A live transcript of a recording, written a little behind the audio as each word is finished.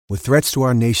With threats to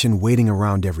our nation waiting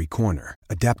around every corner,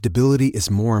 adaptability is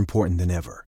more important than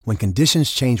ever. When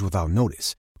conditions change without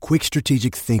notice, quick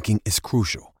strategic thinking is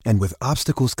crucial. And with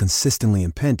obstacles consistently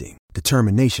impending,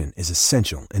 determination is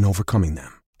essential in overcoming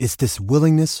them. It's this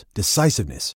willingness,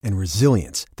 decisiveness, and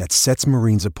resilience that sets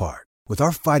Marines apart. With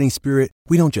our fighting spirit,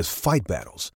 we don't just fight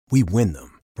battles, we win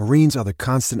them. Marines are the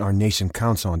constant our nation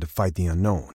counts on to fight the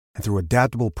unknown. And through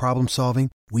adaptable problem solving,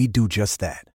 we do just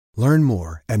that. Learn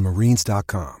more at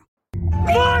marines.com.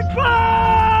 Football!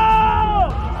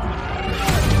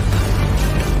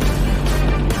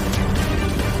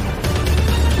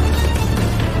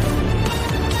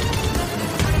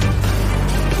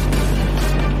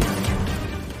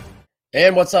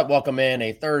 And what's up? Welcome in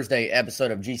a Thursday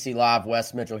episode of GC Live.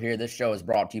 Wes Mitchell here. This show is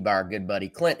brought to you by our good buddy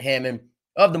Clint Hammond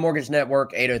of the Mortgage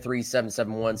Network,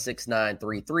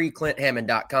 803-771-6933,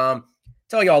 clinthammond.com.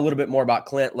 Tell you all a little bit more about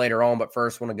Clint later on, but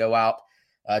first want to go out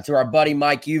to our buddy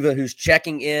Mike Uva, who's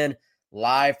checking in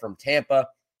live from Tampa.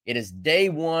 It is day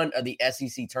one of the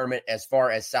SEC tournament as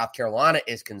far as South Carolina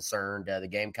is concerned. The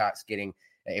Gamecocks getting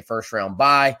a first-round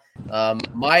bye.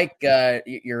 Mike,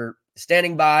 you're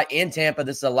standing by in Tampa.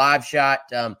 This is a live shot.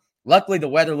 Luckily, the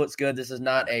weather looks good. This is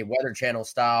not a Weather Channel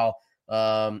style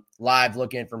live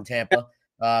look in from Tampa.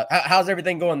 How's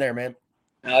everything going there, man?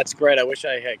 That's great. I wish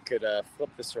I could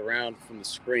flip this around from the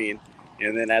screen.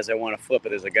 And then as I want to flip it,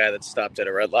 there's a guy that stopped at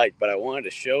a red light. But I wanted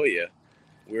to show you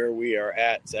where we are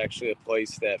at. It's actually a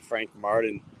place that Frank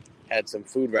Martin had some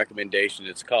food recommendations.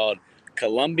 It's called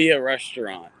Columbia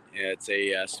Restaurant. It's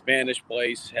a Spanish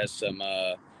place, has some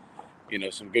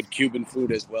some good Cuban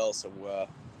food as well. So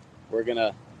we're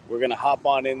gonna hop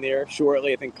on in there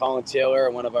shortly. I think Colin Taylor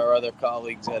and one of our other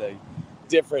colleagues at a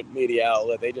different media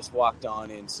outlet, they just walked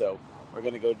on in. So we're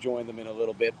gonna go join them in a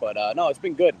little bit. But no, it's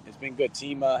been good. It's been good.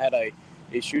 Team had a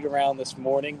shoot around this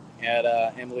morning at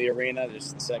Emily Arena. This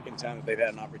is the second time that they've had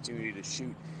an opportunity to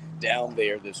shoot down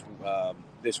there this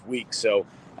week. So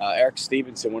Eric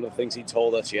Stevenson, one of the things he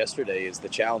told us yesterday is the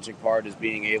challenging part is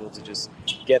being able to just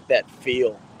get that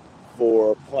feel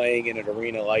for playing in an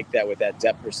arena like that with that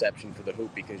depth perception for the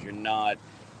hoop, because you're not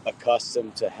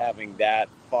accustomed to having that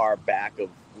far back of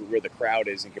where the crowd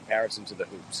is in comparison to the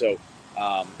hoop. So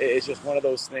it's just one of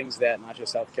those things that not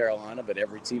just South Carolina, but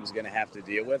every team is going to have to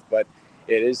deal with. But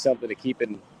it is something to keep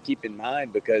in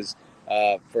mind, because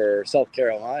for South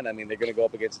Carolina, I mean, they're going to go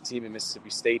up against a team in Mississippi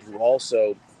State who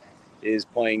also is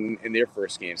playing in their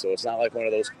first game. So it's not like one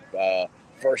of those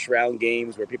first round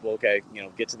games where people,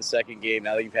 get to the second game.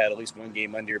 Now that you've had at least one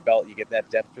game under your belt, you get that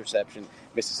depth perception.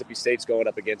 Mississippi State's going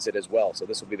up against it as well. So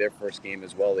this will be their first game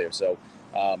as well there. So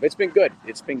it's been good.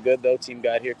 It's been good, though. Team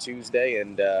got here Tuesday,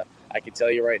 and I can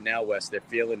tell you right now, Wes, they're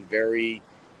feeling very,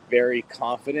 very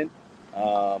confident,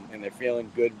 and they're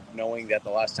feeling good knowing that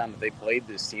the last time that they played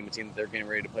this team, a team that they're getting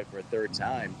ready to play for a third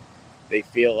time, they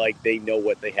feel like they know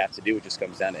what they have to do. It just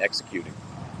comes down to executing.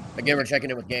 Again, we're checking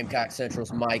in with Gamecock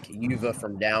Central's Mike Uva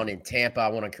from down in Tampa. I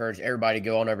want to encourage everybody to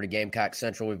go on over to Gamecock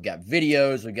Central. We've got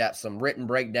videos. We've got some written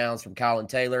breakdowns from Colin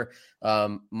Taylor.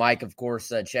 Mike, of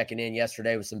course, checking in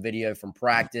yesterday with some video from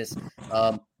practice.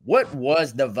 What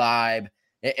was the vibe?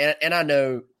 And I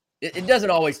know it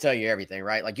doesn't always tell you everything,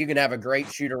 right? Like, you can have a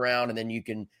great shoot around and then you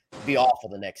can be awful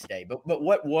the next day. But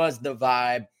what was the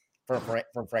vibe from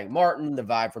Frank Martin, the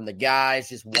vibe from the guys,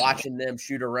 just watching them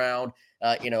shoot around?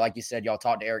 Like you said, y'all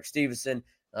talked to Eric Stevenson,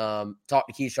 talked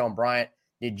to Keyshawn Bryant.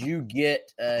 Did you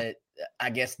get, the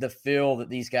feel that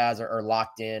these guys are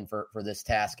locked in for this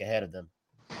task ahead of them?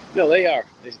 No, they are.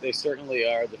 They certainly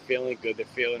are. They're feeling good. They're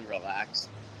feeling relaxed.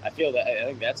 I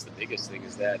think that's the biggest thing,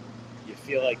 is that you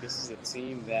feel like this is a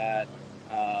team that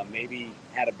maybe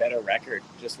had a better record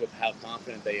just with how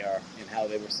confident they are and how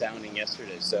they were sounding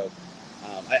yesterday. So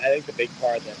I think the big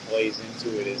part that plays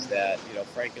into it is that,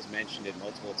 Frank has mentioned it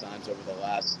multiple times over the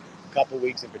last couple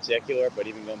weeks in particular, but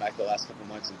even going back the last couple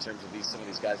months in terms of some of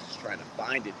these guys just trying to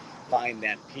find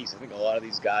that peace. I think a lot of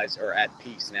these guys are at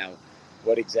peace now.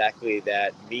 What exactly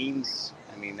that means,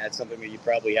 I mean, that's something that you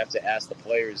probably have to ask the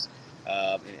players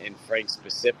in Frank's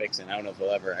specifics, and I don't know if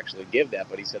he'll ever actually give that,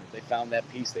 but he said that they found that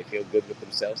peace. They feel good with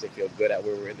themselves. They feel good at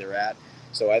where they're at.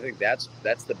 So I think that's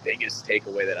the biggest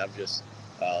takeaway that I've just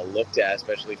looked at,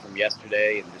 especially from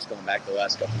yesterday and just going back the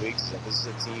last couple of weeks. So this is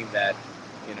a team that,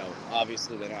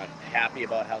 obviously they're not happy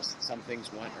about how some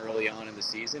things went early on in the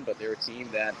season, but they're a team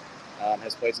that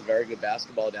has played some very good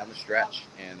basketball down the stretch,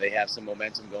 and they have some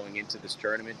momentum going into this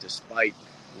tournament despite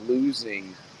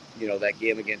losing, that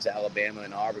game against Alabama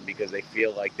and Auburn, because they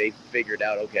feel like they figured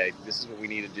out, okay, this is what we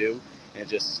need to do. And it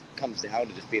just comes down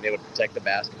to just being able to protect the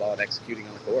basketball and executing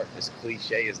on the court, as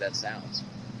cliche as that sounds.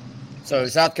 So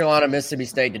South Carolina, Mississippi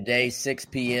State today, 6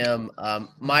 p.m.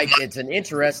 Mike, it's an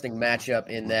interesting matchup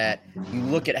in that you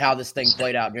look at how this thing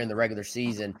played out during the regular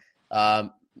season.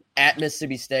 At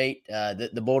Mississippi State,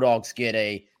 the Bulldogs get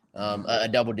a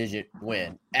double-digit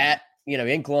win.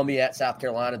 In Columbia, at South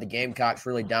Carolina, the Gamecocks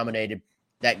really dominated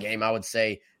that game, I would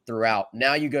say, throughout.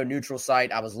 Now you go neutral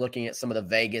site. I was looking at some of the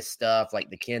Vegas stuff, like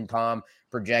the Ken Pom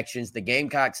projections. The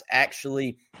Gamecocks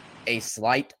actually a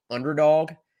slight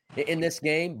underdog in this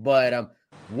game. But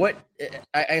what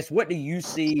do you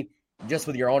see just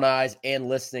with your own eyes and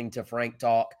listening to Frank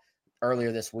talk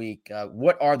earlier this week?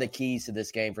 What are the keys to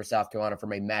this game for South Carolina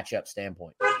from a matchup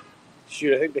standpoint?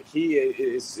 Shoot, I think the key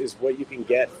is what you can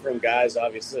get from guys,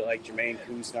 obviously, like Jermaine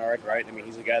Couisnard, right? I mean,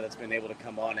 he's a guy that's been able to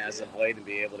come on as of late and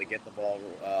be able to get the ball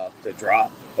to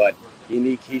drop. But you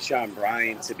need Keyshawn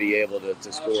Bryant to be able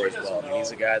to score as well. I mean,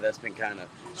 he's a guy that's been kind of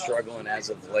struggling as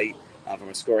of late from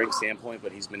a scoring standpoint,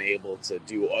 but he's been able to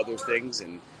do other things,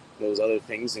 and those other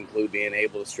things include being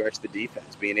able to stretch the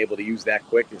defense, being able to use that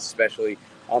quickness, especially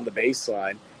on the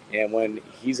baseline. And when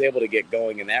he's able to get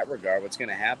going in that regard, what's going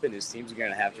to happen is teams are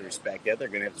going to have to respect that. They're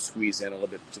going to have to squeeze in a little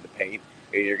bit to the paint.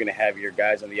 And you're going to have your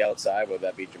guys on the outside, whether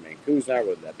that be Jermaine Couisnard,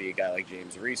 whether that be a guy like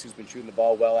James Reese, who's been shooting the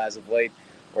ball well as of late,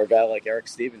 or a guy like Eric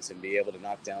Stevenson, be able to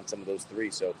knock down some of those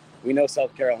threes. So we know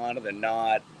South Carolina, they're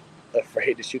not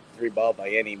afraid to shoot the three ball by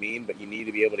any mean, but you need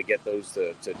to be able to get those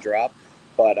to drop.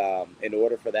 But in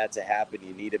order for that to happen,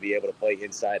 you need to be able to play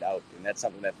inside out. And that's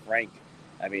something that Frank,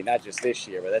 I mean, not just this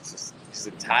year, but that's just his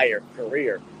entire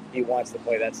career. He wants to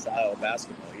play that style of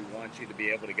basketball. He wants you to be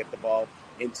able to get the ball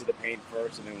into the paint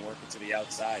first and then work it to the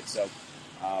outside. So,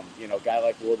 a guy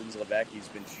like Wildens Leveque, he's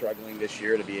been struggling this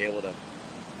year to be able to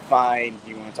find,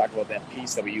 you want to talk about that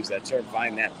piece that we use that term,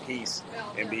 find that piece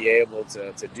and be able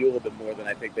to do a little bit more than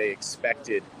I think they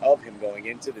expected of him going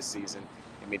into the season.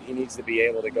 I mean, he needs to be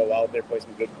able to go out there, play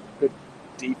some good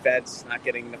defense, not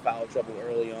getting into foul trouble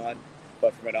early on.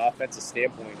 But from an offensive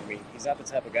standpoint, I mean, he's not the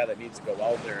type of guy that needs to go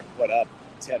out there and put up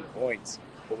 10 points.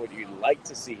 But what you'd like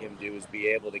to see him do is be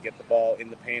able to get the ball in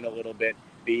the paint a little bit,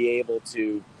 be able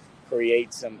to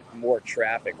create some more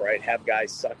traffic, right? Have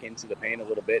guys suck into the paint a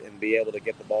little bit and be able to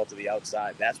get the ball to the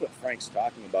outside. That's what Frank's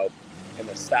talking about in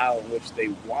the style in which they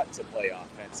want to play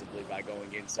offensively by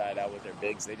going inside out with their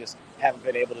bigs. They just haven't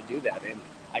been able to do that. And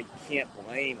I can't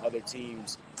blame other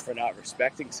teams for not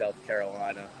respecting South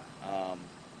Carolina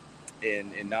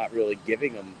and not really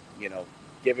giving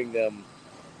them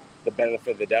the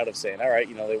benefit of the doubt of saying, all right,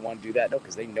 they want to do that. No,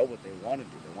 because they know what they want to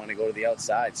do. They want to go to the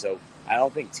outside. So I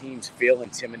don't think teams feel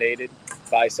intimidated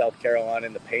by South Carolina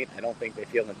in the paint. I don't think they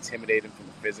feel intimidated from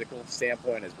a physical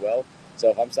standpoint as well. So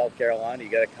if I'm South Carolina, you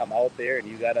got to come out there and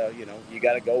you got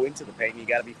to go into the paint. And you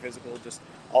got to be physical just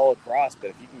all across.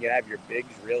 But if you can have your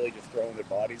bigs really just throwing their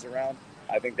bodies around,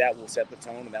 I think that will set the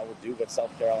tone and that will do what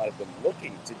South Carolina's been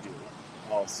looking to do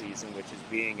all season, which is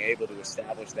being able to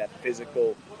establish that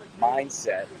physical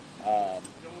mindset.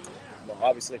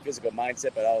 Obviously physical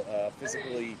mindset, but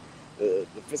physically the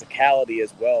physicality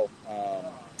as well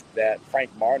that Frank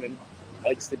Martin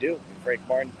likes to do. And Frank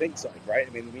Martin thinks like, right? I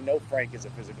mean, we know Frank is a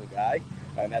physical guy,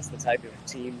 and that's the type of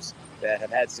teams that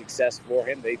have had success for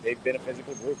him. They've been a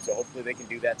physical group, so hopefully they can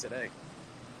do that today.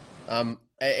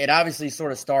 It obviously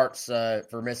sort of starts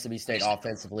for Mississippi State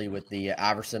offensively with the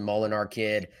Iverson Molinar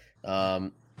kid.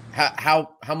 How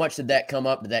much did that come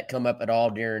up? Did that come up at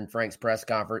all during Frank's press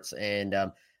conference? And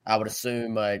I would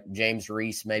assume James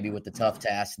Reese maybe with the tough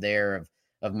task there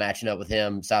of matching up with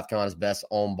him, South Carolina's best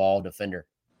on-ball defender.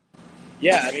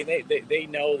 Yeah, I mean, they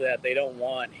know that they don't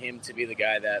want him to be the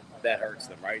guy that hurts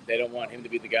them, right? They don't want him to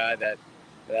be the guy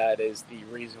that is the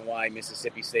reason why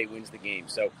Mississippi State wins the game.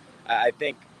 So I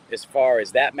think as far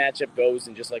as that matchup goes,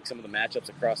 and just like some of the matchups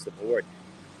across the board,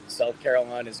 South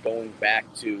Carolina is going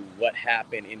back to what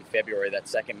happened in February, that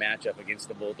second matchup against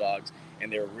the Bulldogs,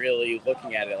 and they're really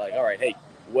looking at it like, all right, hey,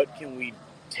 what can we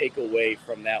take away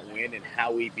from that win and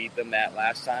how we beat them that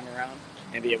last time around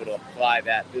and be able to apply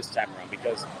that this time around?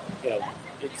 Because,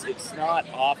 it's not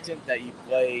often that you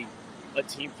play a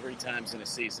team 3 times in a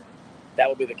season. That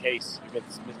will be the case with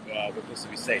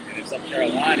Mississippi State. And if South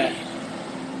Carolina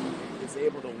is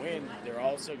able to win, they're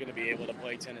also going to be able to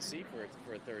play Tennessee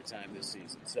for a third time this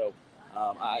season. So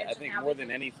I think more than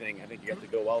anything, I think you have to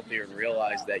go out there and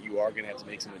realize that you are going to have to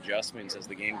make some adjustments as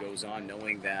the game goes on,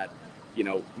 knowing that,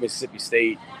 Mississippi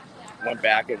State went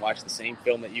back and watched the same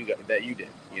film that you did,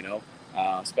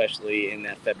 especially in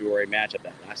that February matchup,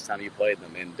 that last time you played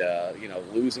them. And,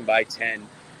 losing by 10,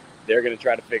 they're going to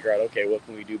try to figure out, okay, what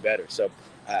can we do better? So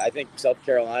I think South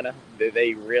Carolina,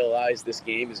 they realize this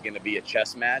game is going to be a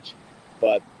chess match,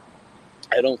 but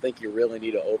I don't think you really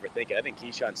need to overthink it. I think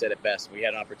Keyshawn said it best. We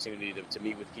had an opportunity to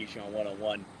meet with Keyshawn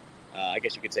one-on-one. I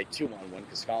guess you could say 2-on-1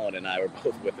 because Colin and I were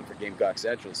both with him for Gamecock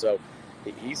Central. So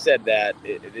he said that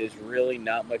it is really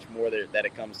not much more that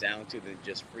it comes down to than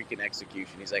just freaking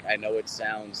execution. He's like, I know it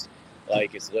sounds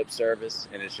like it's lip service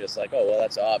and it's just like, oh, well,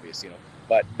 that's obvious,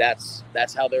 but that's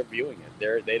how they're viewing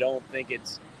it. They don't think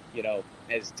it's,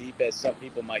 as deep as some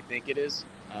people might think it is,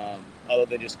 other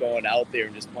than just going out there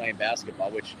and just playing basketball,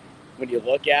 which when you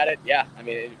look at it, yeah, I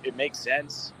mean, it makes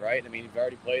sense, right? I mean, you've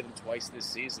already played them twice this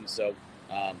season, so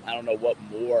I don't know what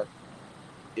more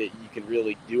you can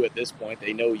really do at this point.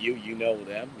 They know you know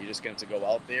them. You're just going to go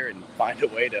out there and find a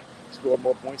way to score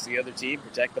more points to the other team,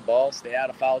 protect the ball, stay out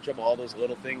of foul trouble, all those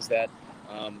little things that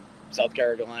South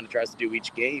Carolina tries to do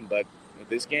each game. But with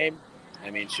this game, I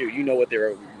mean, shoot, you know what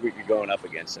you're going up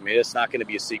against. I mean, it's not going to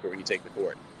be a secret when you take the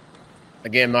court.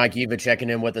 Again, Mike, you've been checking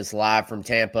in with us live from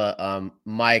Tampa.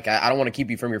 Mike, I don't want to keep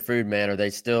you from your food, man. Are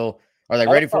they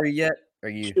ready for you yet? Are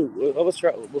you? Shoot, let's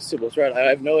try. We'll see. We'll try. I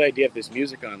have no idea if there's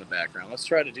music on in the background. Let's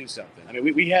try to do something. I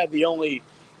mean, we had the only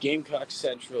Gamecock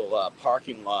Central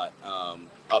parking lot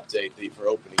update for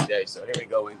opening day. So here we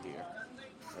go in here.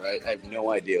 All right. I have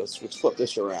no idea. Let's flip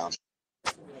this around.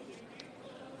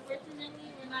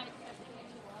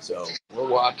 So we're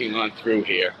walking on through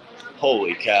here.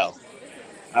 Holy cow.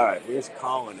 All right, where's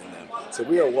Colin and them? So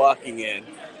we are walking in.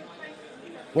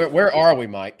 Where are we,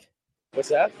 Mike? What's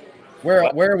that? Where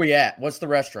are we at? What's the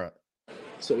restaurant?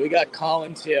 So we got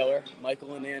Colin Taylor,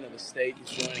 Michael and Ann of the State is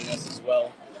joining us as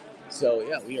well. So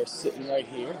yeah, we are sitting right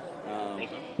here, and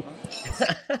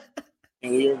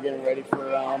we are getting ready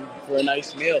for a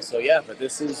nice meal. So yeah, but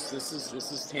this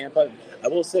is Tampa. I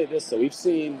will say this: so we've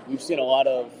seen a lot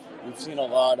of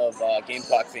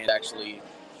Gamecock fans actually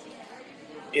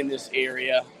in this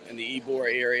area, in the Ybor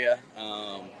area.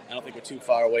 I don't think we're too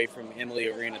far away from Emily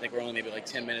Arena. I think we're only maybe like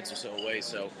 10 minutes or so away.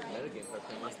 So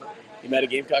you met a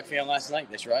Gamecock fan last night.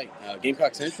 That's right.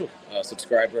 Gamecock Central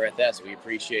subscriber at that. So we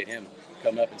appreciate him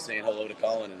coming up and saying hello to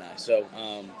Colin and I. So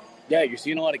yeah, you're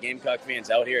seeing a lot of Gamecock fans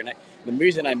out here. And the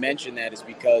reason I mention that is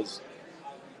because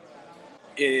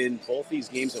in both these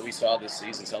games that we saw this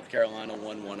season, South Carolina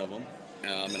won one of them.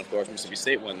 And, of course, Mississippi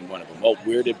State won one of them. Well,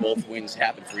 where did both wins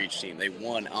happen for each team? They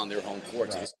won on their home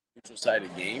court. So it's a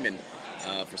neutral-sided game. And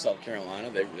for South Carolina,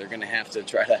 they're going to have to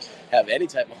try to have any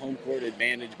type of home court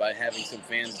advantage by having some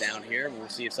fans down here. And we'll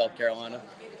see if South Carolina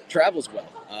travels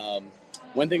well.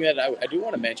 One thing that I do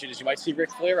want to mention is you might see Ric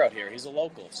Flair out here. He's a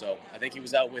local. So I think he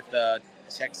was out with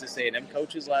Texas A&M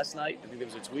coaches last night. I think there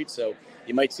was a tweet. So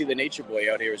you might see the Nature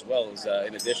Boy out here as well, as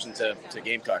in addition to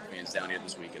Gamecock fans down here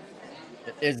this weekend.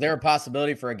 Is there a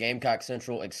possibility for a Gamecock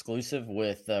Central exclusive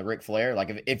with Ric Flair?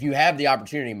 Like, if you have the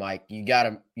opportunity, Mike, you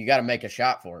gotta make a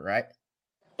shot for it, right?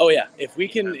 Oh yeah, the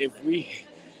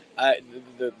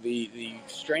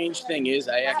strange thing is,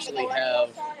 I actually have,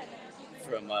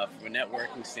 from a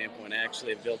networking standpoint, I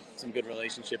actually have built some good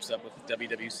relationships up with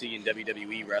WWC and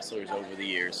WWE wrestlers over the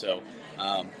years. So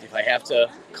if I have to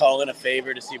call in a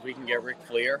favor to see if we can get Ric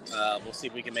Flair, we'll see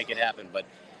if we can make it happen. But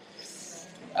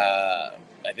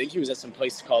I think he was at some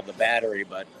place called The Battery,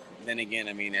 but then again,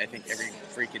 I mean, I think every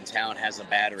freaking town has a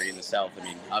Battery in the South. I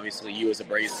mean, obviously you as a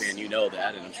Braves fan, you know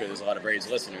that, and I'm sure there's a lot of Braves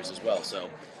listeners as well. So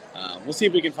we'll see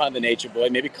if we can find the Nature Boy.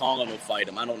 Maybe Colin will fight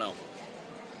him. I don't know.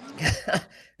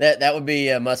 That would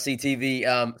be must-see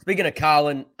TV. Speaking of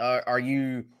Colin, are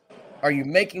you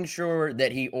making sure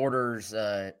that he orders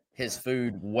his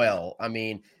food well? I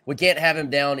mean, we can't have him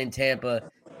down in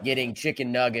Tampa getting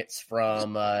chicken nuggets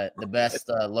from the best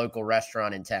local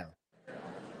restaurant in town.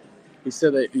 He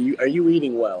said that, are you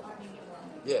eating well?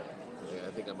 Yeah,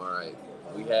 I think I'm all right.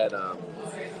 We had I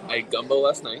ate gumbo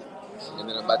last night, and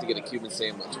then I'm about to get a Cuban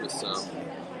sandwich with some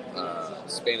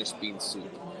Spanish bean soup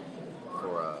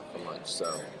for lunch.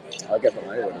 So I'll get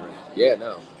my order. Yeah,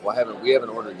 no. Well, we haven't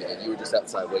ordered yet. You were just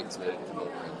outside waiting so they didn't come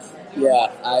over.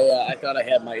 Yeah, I thought I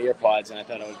had my earpods, and I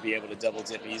thought I would be able to double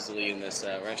dip easily in this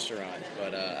restaurant,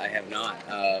 but I have not.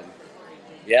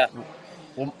 Yeah.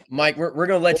 Well, Mike, we're going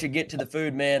to let you get to the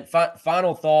food, man.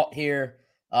 Final thought here.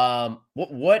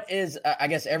 What is, I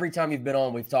guess every time you've been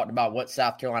on, we've talked about what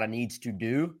South Carolina needs to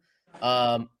do.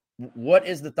 What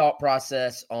is the thought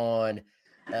process on,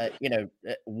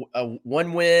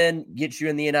 one win gets you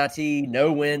in the NIT,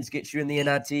 no wins gets you in the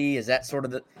NIT? Is that sort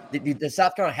of does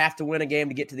South Carolina have to win a game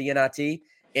to get to the NIT?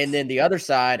 And then the other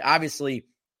side, obviously,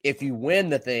 if you win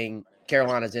the thing,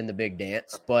 Carolina's in the big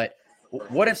dance. But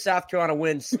what if South Carolina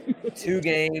wins 2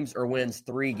 games or wins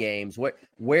 3 games?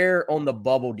 Where on the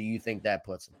bubble do you think that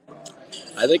puts them?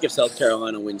 I think if South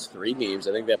Carolina wins 3 games,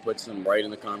 I think that puts them right in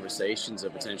the conversations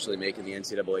of potentially making the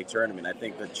NCAA tournament. I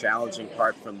think the challenging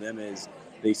part from them is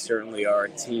they certainly are a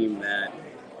team that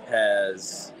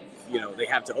has, they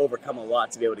have to overcome a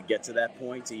lot to be able to get to that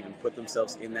point, to even put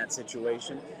themselves in that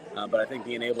situation. But I think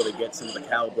being able to get some of the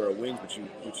caliber of wins, which you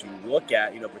look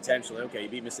at, potentially, okay, you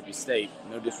beat Mississippi State,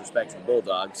 no disrespect to the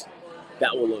Bulldogs,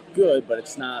 that will look good, but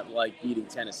it's not like beating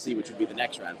Tennessee, which would be the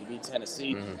next round. If you beat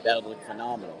Tennessee, that'll look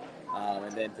phenomenal.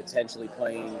 And then potentially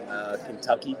playing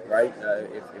Kentucky, right?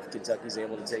 If Kentucky's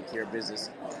able to take care of business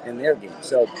in their game.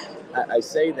 So I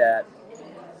say that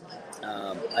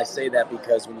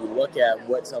because when you look at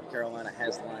what South Carolina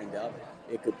has lined up,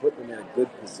 it could put them in a good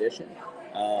position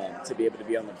to be able to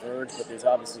be on the verge. But there's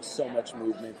obviously so much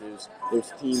movement. There's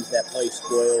teams that play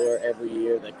spoiler every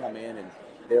year that come in and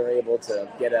they're able to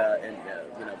get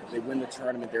they win the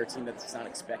tournament. They're a team that's not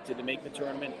expected to make the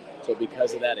tournament. So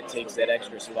because of that, it takes that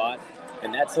extra spot.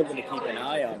 And that's something to keep an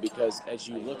eye on, because as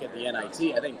you look at the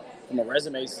NIT, I think from a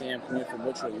resume standpoint, from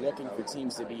what you're looking for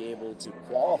teams to be able to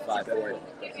qualify for it,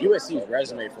 USC's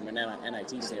resume from an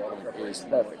NIT standpoint is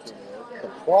perfect. The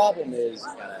problem is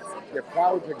they're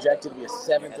probably projected to be a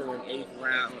 7th or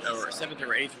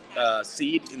 8th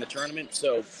seed in the tournament.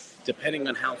 So depending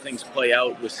on how things play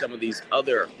out with some of these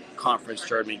other conference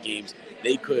tournament games,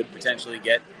 they could potentially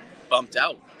get bumped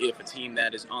out if a team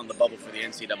that is on the bubble for the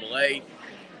NCAA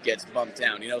gets bumped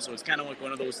down. So it's kind of like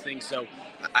one of those things. So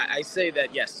I say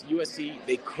that, yes, USC,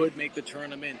 they could make the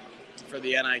tournament for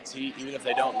the NIT, even if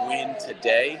they don't win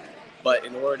today. But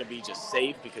in order to be just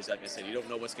safe, because like I said, you don't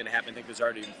know what's going to happen. I think there's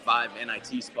already 5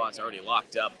 NIT spots already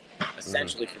locked up,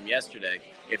 essentially from yesterday.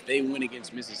 If they win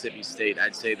against Mississippi State,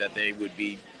 I'd say that they would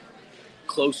be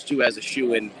close to as a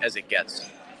shoe-in as it gets.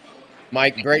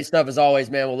 Mike, great stuff as always,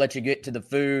 man. We'll let you get to the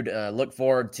food. Look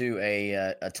forward to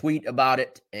a tweet about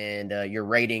it and your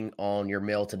rating on your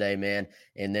meal today, man.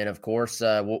 And then, of course,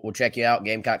 we'll check you out,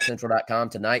 GamecockCentral.com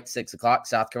tonight, 6 o'clock,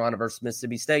 South Carolina versus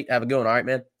Mississippi State. Have a good one. All right,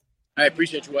 man. I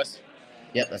appreciate you, Wes.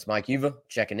 Yep, that's Mike Uva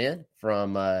checking in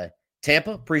from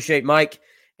Tampa. Appreciate Mike.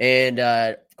 And,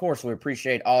 of course, we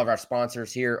appreciate all of our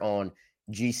sponsors here on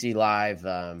GC Live.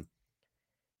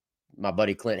 My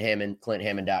buddy Clint Hammond,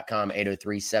 ClintHammond.com,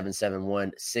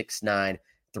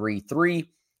 803-771-6933.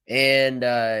 And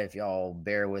if y'all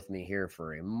bear with me here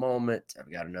for a moment, I've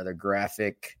got another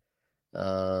graphic.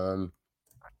 There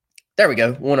we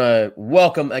go. Want to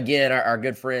welcome again our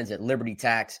good friends at Liberty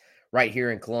Tax right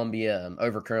here in Columbia.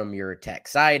 Overcome your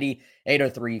taxiety,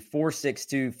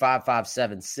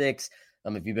 803-462-5576.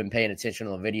 If you've been paying attention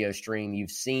on the video stream,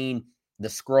 you've seen the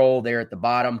scroll there at the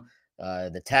bottom.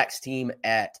 The tax team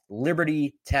at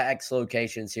Liberty Tax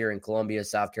locations here in Columbia,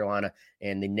 South Carolina,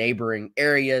 and the neighboring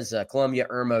areas, Columbia,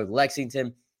 Irmo,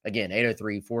 Lexington. Again,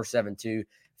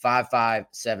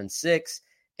 803-472-5576.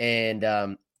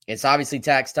 And it's obviously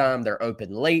tax time. They're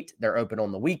open late. They're open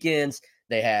on the weekends.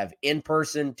 They have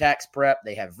in-person tax prep.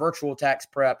 They have virtual tax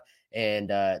prep. And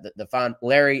the fine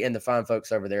Larry and the fine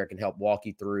folks over there can help walk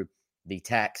you through the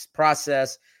tax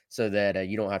process so that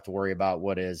you don't have to worry about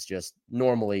what is just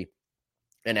normally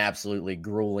an absolutely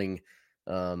grueling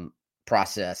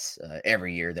process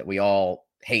every year that we all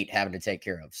hate having to take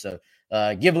care of. So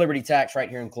give Liberty Tax right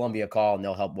here in Columbia a call, and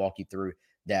they'll help walk you through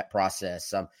that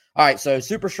process. All right, so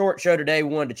super short show today.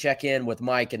 We wanted to check in with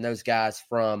Mike and those guys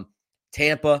from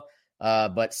Tampa,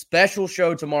 but special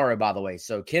show tomorrow, by the way.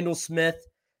 So Kendall Smith,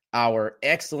 our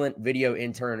excellent video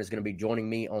intern, is going to be joining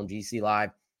me on GC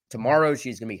Live tomorrow.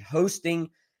 She's going to be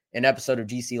hosting an episode of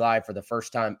GC Live for the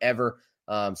first time ever.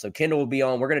 So Kendall will be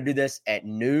on. We're going to do this at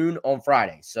noon on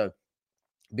Friday. So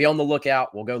be on the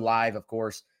lookout. We'll go live, of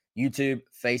course, YouTube,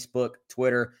 Facebook,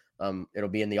 Twitter. It'll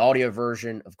be in the audio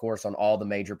version, of course, on all the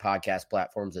major podcast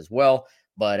platforms as well.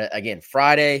 But again,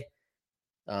 Friday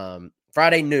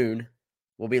noon,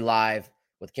 we'll be live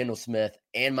with Kendall Smith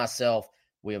and myself.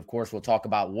 We, of course, will talk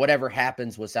about whatever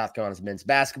happens with South Carolina's men's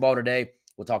basketball today.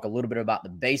 We'll talk a little bit about the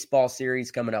baseball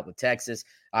series coming up with Texas.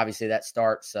 Obviously, that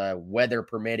starts weather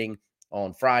permitting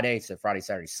on Friday. So Friday,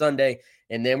 Saturday, Sunday.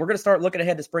 And then we're going to start looking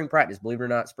ahead to spring practice. Believe it or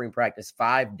not, spring practice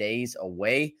 5 days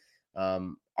away.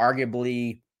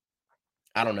 Arguably,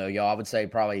 I don't know, y'all, I would say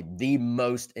probably the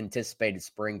most anticipated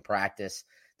spring practice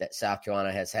that South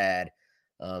Carolina has had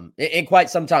in quite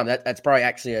some time. That's probably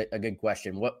actually a good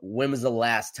question. When was the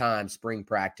last time spring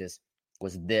practice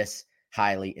was this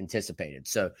highly anticipated?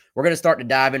 So we're going to start to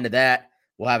dive into that.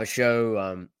 We'll have a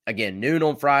show, again, noon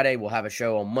on Friday. We'll have a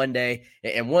show on Monday.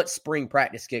 And once spring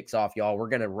practice kicks off, y'all, we're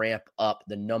going to ramp up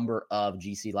the number of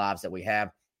GC Lives that we have,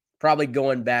 probably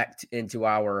going back into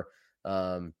our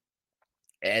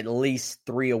at least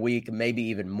 3 a week, maybe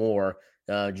even more,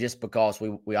 just because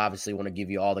we obviously want to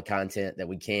give you all the content that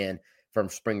we can from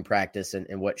spring practice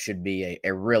and what should be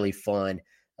a really fun,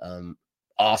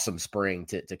 awesome spring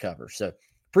to cover. So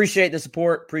appreciate the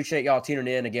support. Appreciate y'all tuning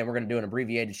in. Again, we're going to do an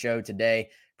abbreviated show today.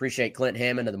 Appreciate Clint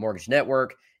Hammond of the Mortgage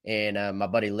Network and my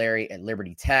buddy Larry at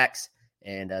Liberty Tax.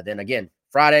 And then again,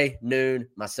 Friday, noon,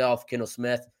 myself, Kendall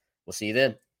Smith. We'll see you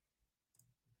then.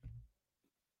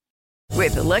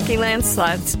 With the Lucky Land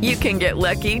Slots, you can get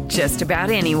lucky just about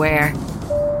anywhere.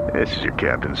 This is your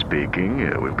captain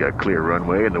speaking. We've got clear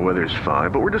runway and the weather's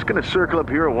fine, but we're just going to circle up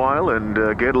here a while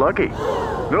and get lucky.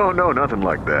 No, nothing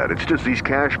like that. It's just these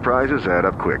cash prizes add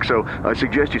up quick. So I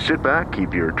suggest you sit back,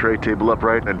 keep your tray table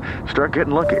upright, and start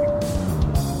getting lucky.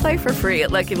 Play for free at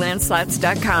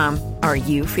LuckyLandSlots.com. Are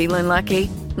you feeling lucky?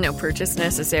 No purchase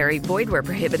necessary. Void where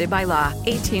prohibited by law.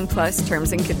 18+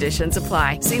 terms and conditions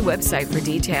apply. See website for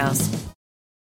details.